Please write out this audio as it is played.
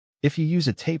If you use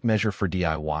a tape measure for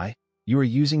DIY, you are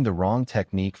using the wrong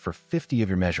technique for 50 of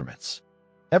your measurements.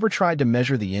 Ever tried to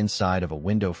measure the inside of a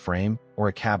window frame or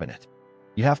a cabinet?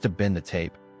 You have to bend the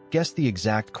tape, guess the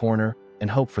exact corner, and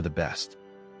hope for the best.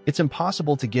 It's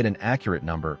impossible to get an accurate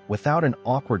number without an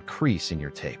awkward crease in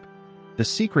your tape. The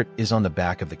secret is on the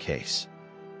back of the case.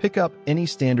 Pick up any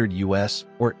standard US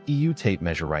or EU tape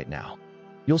measure right now.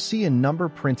 You'll see a number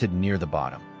printed near the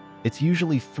bottom. It's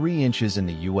usually 3 inches in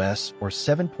the US or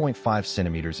 7.5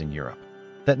 centimeters in Europe.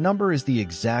 That number is the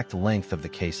exact length of the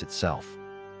case itself.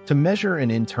 To measure an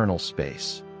internal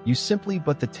space, you simply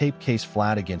put the tape case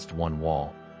flat against one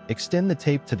wall, extend the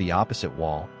tape to the opposite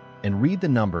wall, and read the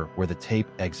number where the tape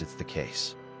exits the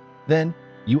case. Then,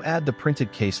 you add the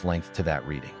printed case length to that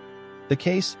reading. The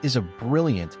case is a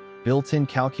brilliant, built-in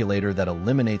calculator that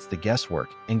eliminates the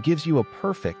guesswork and gives you a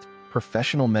perfect,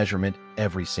 professional measurement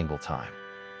every single time.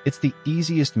 It's the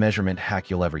easiest measurement hack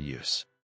you'll ever use.